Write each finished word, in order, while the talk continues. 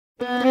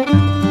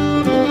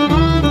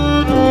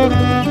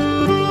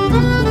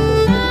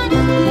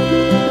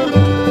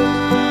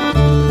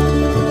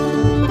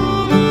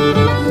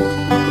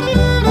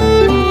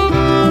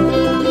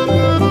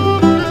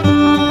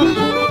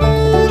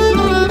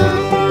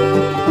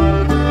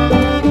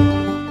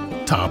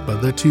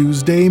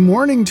Tuesday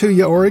morning to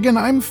you, Oregon.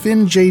 I'm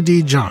Finn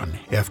J.D. John,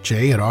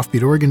 FJ at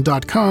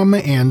OffbeatOregon.com,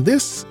 and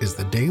this is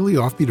the Daily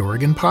Offbeat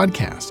Oregon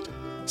podcast.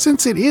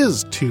 Since it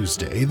is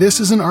Tuesday, this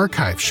is an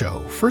archive show,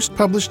 first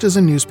published as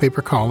a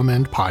newspaper column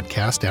and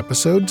podcast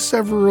episode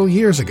several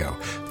years ago.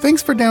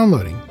 Thanks for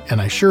downloading,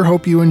 and I sure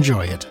hope you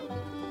enjoy it.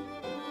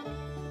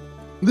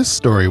 This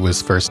story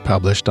was first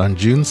published on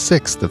June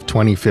 6th of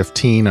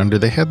 2015 under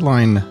the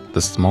headline,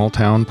 "The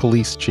Small-Town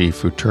Police Chief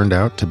Who Turned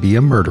Out to Be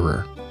a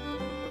Murderer."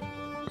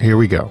 Here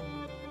we go.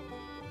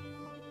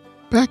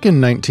 Back in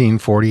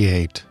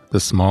 1948, the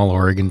small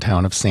Oregon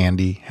town of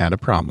Sandy had a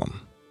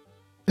problem.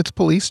 Its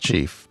police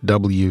chief,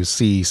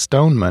 W.C.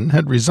 Stoneman,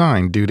 had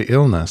resigned due to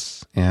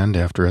illness, and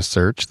after a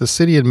search, the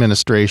city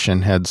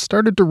administration had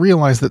started to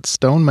realize that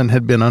Stoneman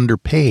had been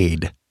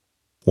underpaid.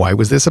 Why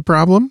was this a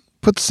problem?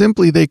 Put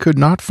simply, they could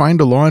not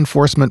find a law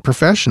enforcement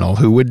professional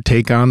who would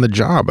take on the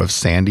job of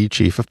Sandy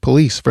Chief of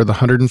Police for the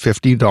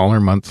 $150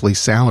 monthly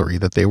salary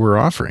that they were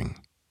offering.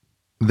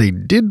 They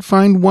did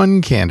find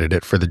one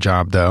candidate for the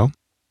job, though.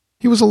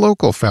 He was a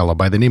local fellow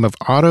by the name of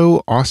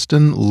Otto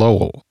Austin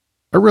Lowell,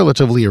 a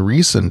relatively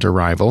recent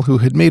arrival who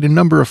had made a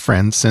number of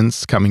friends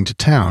since coming to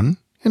town,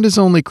 and his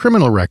only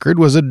criminal record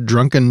was a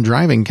drunken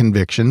driving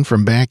conviction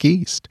from back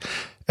east.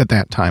 At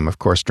that time, of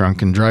course,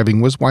 drunken driving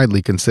was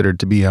widely considered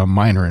to be a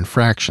minor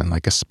infraction,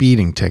 like a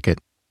speeding ticket.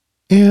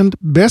 And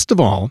best of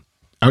all,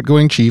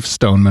 outgoing Chief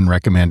Stoneman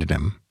recommended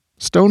him.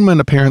 Stoneman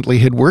apparently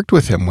had worked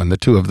with him when the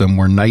two of them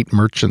were night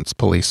merchants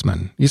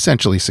policemen,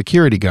 essentially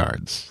security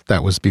guards.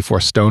 That was before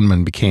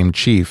Stoneman became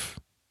chief.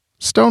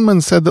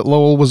 Stoneman said that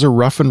Lowell was a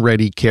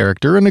rough-and-ready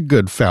character and a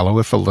good fellow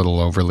if a little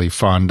overly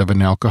fond of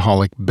an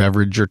alcoholic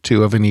beverage or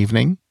two of an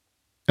evening.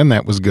 And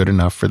that was good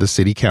enough for the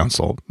city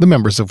council, the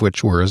members of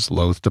which were as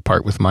loath to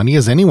part with money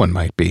as anyone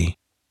might be.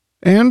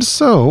 And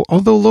so,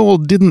 although Lowell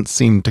didn't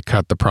seem to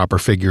cut the proper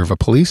figure of a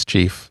police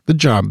chief, the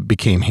job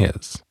became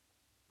his.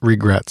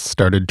 Regrets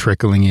started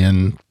trickling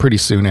in pretty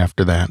soon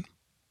after that.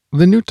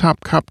 The new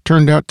top cop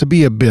turned out to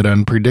be a bit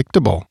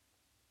unpredictable.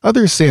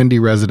 Other Sandy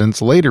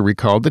residents later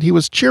recalled that he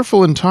was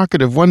cheerful and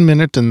talkative one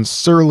minute and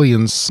surly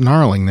and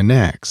snarling the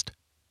next.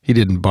 He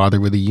didn't bother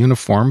with a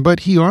uniform,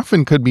 but he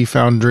often could be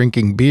found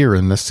drinking beer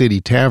in the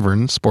city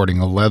tavern, sporting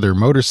a leather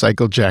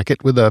motorcycle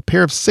jacket with a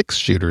pair of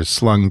six-shooters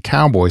slung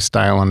cowboy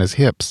style on his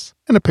hips,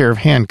 and a pair of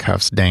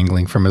handcuffs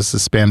dangling from his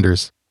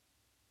suspenders.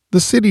 The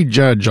city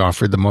judge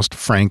offered the most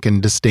frank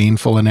and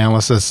disdainful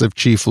analysis of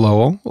Chief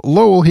Lowell.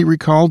 Lowell, he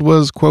recalled,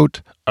 was,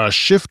 quote, "a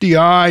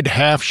shifty-eyed,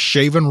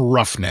 half-shaven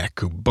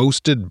roughneck who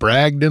boasted,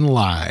 bragged, and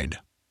lied."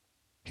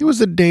 He was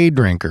a day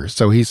drinker,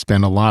 so he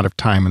spent a lot of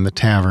time in the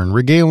tavern,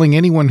 regaling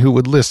anyone who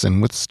would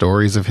listen with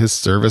stories of his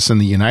service in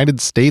the United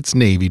States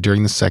Navy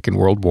during the Second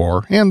World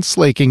War, and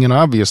slaking an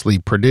obviously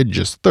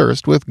prodigious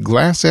thirst with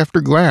glass after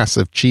glass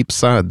of cheap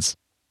suds.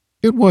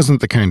 It wasn't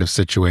the kind of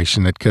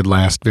situation that could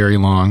last very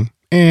long.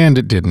 And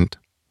it didn't.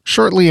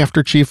 Shortly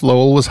after Chief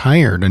Lowell was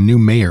hired, a new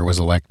mayor was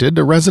elected,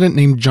 a resident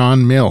named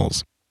John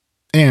Mills.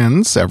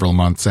 And several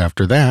months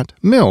after that,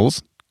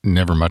 Mills,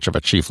 never much of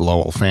a Chief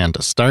Lowell fan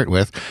to start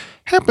with,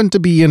 happened to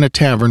be in a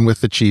tavern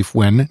with the chief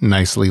when,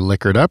 nicely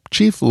liquored up,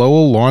 Chief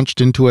Lowell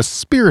launched into a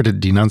spirited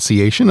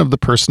denunciation of the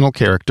personal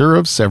character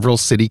of several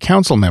city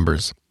council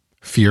members.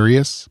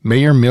 Furious,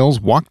 Mayor Mills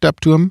walked up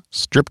to him,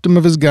 stripped him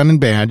of his gun and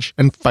badge,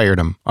 and fired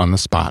him on the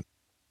spot.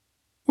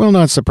 Well,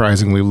 not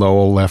surprisingly,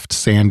 Lowell left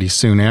Sandy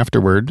soon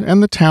afterward,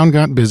 and the town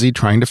got busy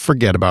trying to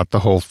forget about the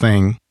whole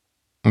thing.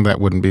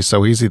 That wouldn't be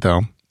so easy,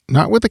 though.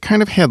 Not with the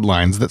kind of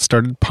headlines that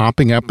started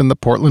popping up in the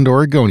Portland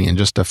Oregonian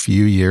just a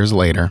few years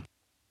later.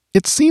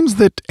 It seems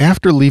that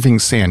after leaving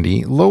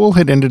Sandy, Lowell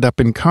had ended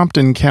up in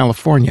Compton,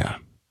 California.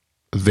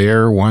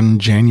 There, one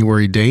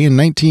January day in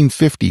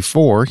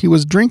 1954, he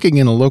was drinking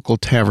in a local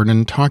tavern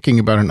and talking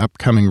about an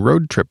upcoming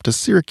road trip to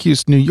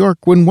Syracuse, New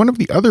York, when one of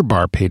the other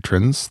bar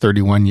patrons,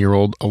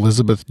 31-year-old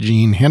Elizabeth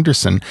Jean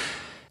Henderson,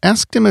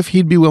 asked him if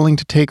he'd be willing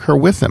to take her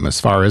with him as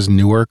far as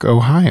Newark,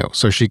 Ohio,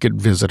 so she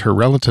could visit her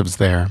relatives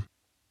there.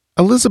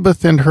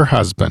 Elizabeth and her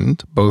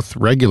husband, both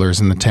regulars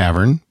in the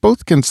tavern,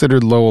 both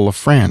considered Lowell a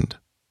friend.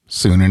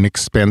 Soon an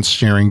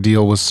expense-sharing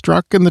deal was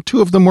struck, and the two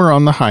of them were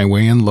on the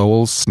highway in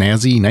Lowell's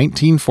snazzy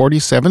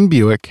 1947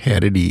 Buick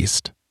headed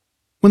east.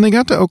 When they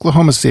got to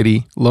Oklahoma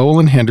City, Lowell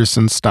and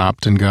Henderson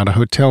stopped and got a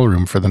hotel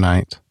room for the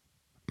night.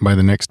 By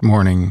the next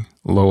morning,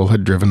 Lowell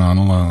had driven on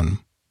alone,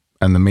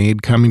 and the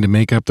maid coming to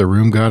make up the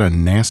room got a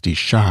nasty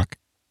shock.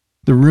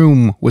 The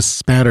room was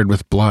spattered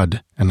with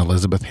blood, and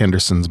Elizabeth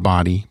Henderson's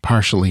body,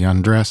 partially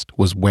undressed,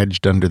 was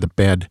wedged under the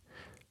bed.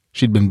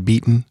 She'd been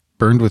beaten,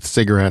 burned with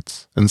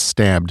cigarettes, and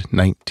stabbed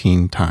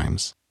 19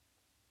 times.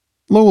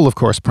 Lowell, of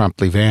course,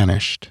 promptly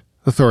vanished.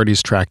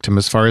 Authorities tracked him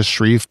as far as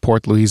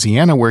Shreveport,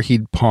 Louisiana, where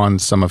he'd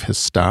pawned some of his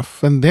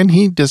stuff, and then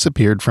he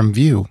disappeared from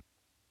view.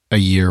 A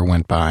year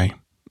went by.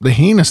 The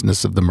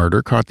heinousness of the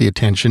murder caught the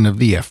attention of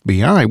the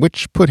FBI,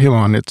 which put him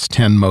on its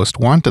 10 most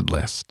wanted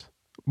list.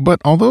 But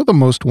although the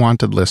most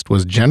wanted list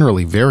was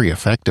generally very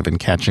effective in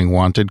catching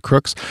wanted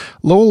crooks,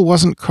 Lowell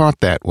wasn't caught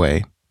that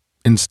way.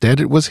 Instead,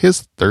 it was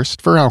his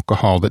thirst for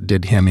alcohol that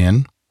did him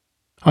in.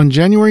 On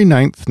January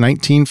 9,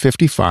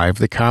 1955,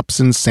 the cops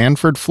in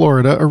Sanford,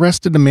 Florida,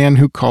 arrested a man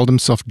who called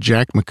himself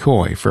Jack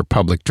McCoy for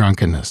public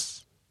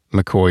drunkenness.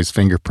 McCoy's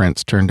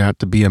fingerprints turned out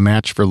to be a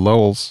match for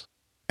Lowell's.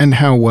 And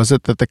how was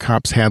it that the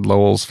cops had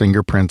Lowell's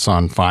fingerprints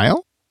on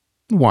file?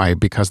 Why,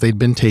 because they'd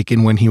been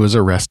taken when he was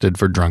arrested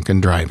for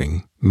drunken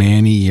driving,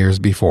 many years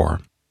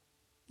before.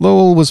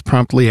 Lowell was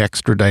promptly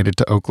extradited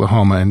to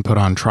Oklahoma and put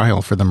on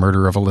trial for the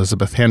murder of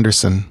Elizabeth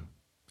Henderson.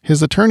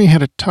 His attorney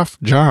had a tough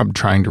job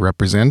trying to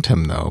represent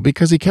him, though,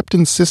 because he kept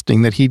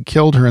insisting that he'd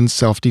killed her in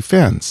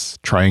self-defense,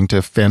 trying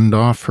to fend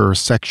off her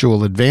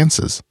sexual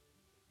advances.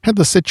 Had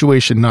the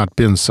situation not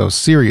been so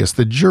serious,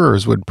 the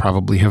jurors would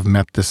probably have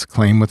met this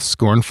claim with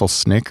scornful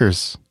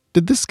snickers.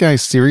 Did this guy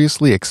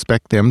seriously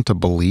expect them to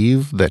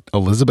believe that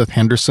Elizabeth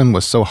Henderson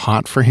was so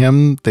hot for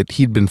him that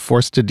he'd been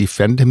forced to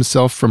defend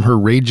himself from her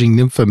raging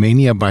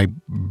nymphomania by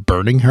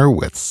burning her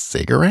with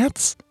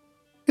cigarettes?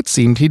 It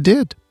seemed he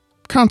did.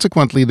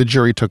 Consequently, the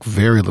jury took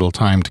very little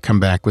time to come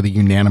back with a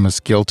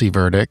unanimous guilty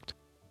verdict.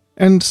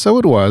 And so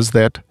it was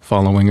that,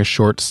 following a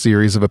short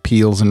series of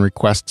appeals and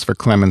requests for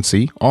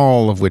clemency,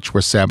 all of which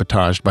were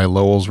sabotaged by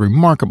Lowell's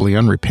remarkably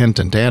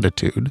unrepentant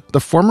attitude,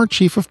 the former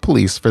chief of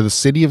police for the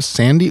city of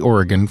Sandy,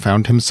 Oregon,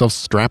 found himself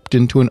strapped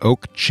into an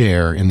oak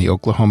chair in the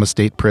Oklahoma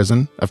State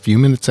Prison a few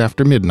minutes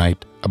after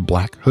midnight, a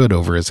black hood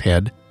over his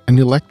head, and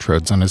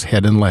electrodes on his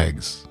head and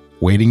legs,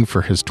 waiting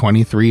for his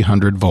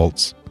 2,300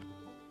 volts.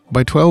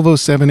 By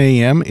 12:07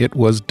 a.m., it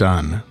was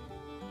done.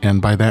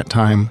 And by that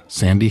time,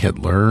 Sandy had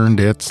learned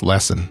its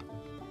lesson.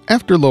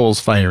 After Lowell's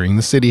firing,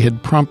 the city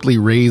had promptly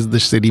raised the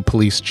city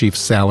police chief's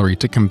salary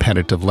to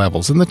competitive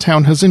levels, and the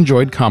town has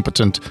enjoyed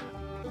competent,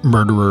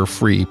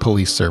 murderer-free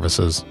police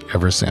services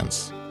ever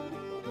since.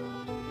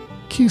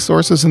 Key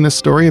sources in this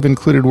story have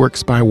included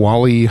works by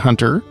Wally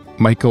Hunter,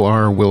 Michael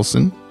R.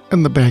 Wilson,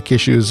 and the back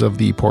issues of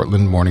the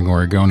Portland Morning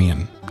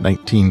Oregonian,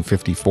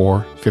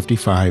 1954,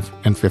 55,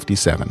 and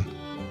 57.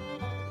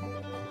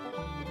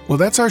 Well,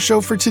 that's our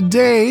show for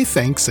today.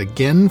 Thanks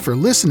again for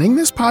listening.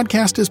 This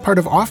podcast is part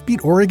of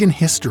Offbeat Oregon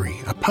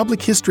History, a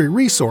public history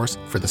resource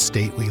for the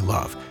state we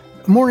love.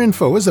 More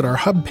info is at our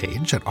hub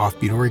page at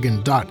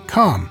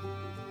offbeatoregon.com.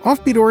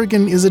 Offbeat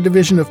Oregon is a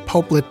division of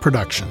Pulplit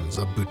Productions,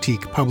 a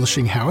boutique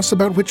publishing house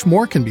about which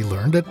more can be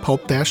learned at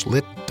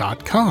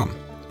pulp-lit.com.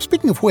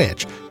 Speaking of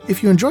which,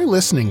 if you enjoy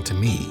listening to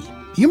me,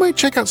 you might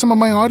check out some of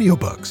my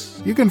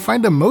audiobooks. You can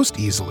find them most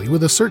easily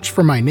with a search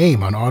for my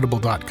name on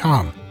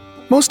audible.com.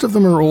 Most of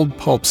them are old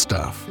pulp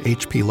stuff,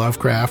 H.P.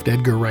 Lovecraft,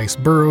 Edgar Rice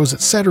Burroughs,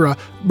 etc.,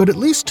 but at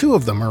least 2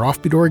 of them are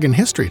Offbeat Oregon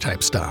history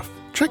type stuff.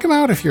 Check them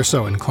out if you're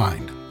so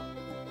inclined.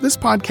 This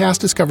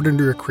podcast is covered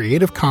under a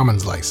Creative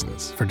Commons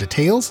license. For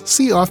details,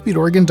 see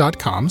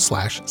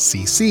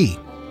offbeatoregon.com/cc.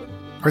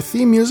 Our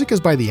theme music is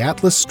by the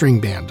Atlas String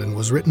Band and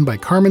was written by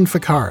Carmen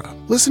Ficara.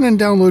 Listen and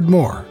download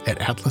more at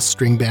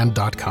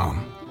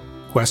atlasstringband.com.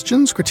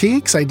 Questions,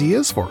 critiques,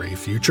 ideas for a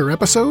future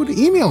episode?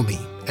 Email me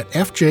at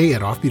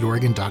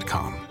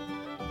fj@offbeatoregon.com.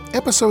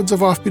 Episodes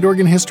of Offbeat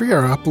Oregon History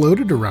are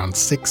uploaded around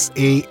 6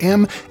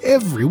 a.m.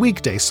 every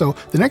weekday, so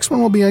the next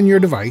one will be on your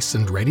device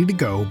and ready to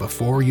go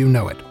before you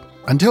know it.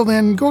 Until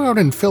then, go out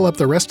and fill up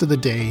the rest of the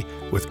day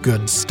with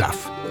good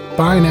stuff.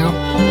 Bye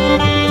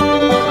now.